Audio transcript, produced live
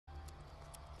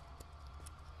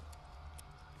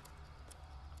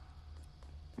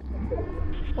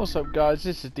What's up guys,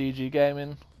 this is DG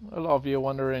Gaming. A lot of you are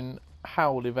wondering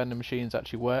how the vending machines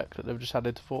actually work that they've just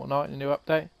added to Fortnite in the new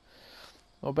update.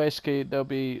 Well, basically there'll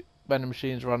be vending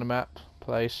machines around the map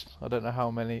placed. I don't know how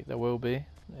many there will be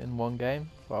in one game,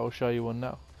 but I'll show you one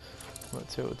now. I'm at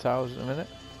Tilted Towers in a minute.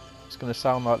 It's going to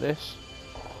sound like this.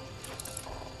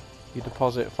 You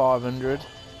deposit 500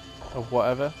 of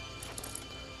whatever.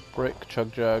 Brick,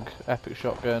 chug jug, epic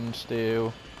shotgun,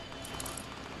 steel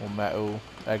or metal,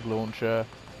 egg launcher,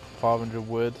 500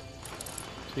 wood.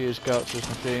 So you just go up to this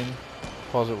machine,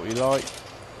 deposit what you like,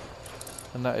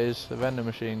 and that is the vending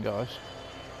machine, guys.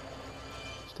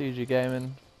 It's DG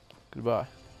Gaming. Goodbye.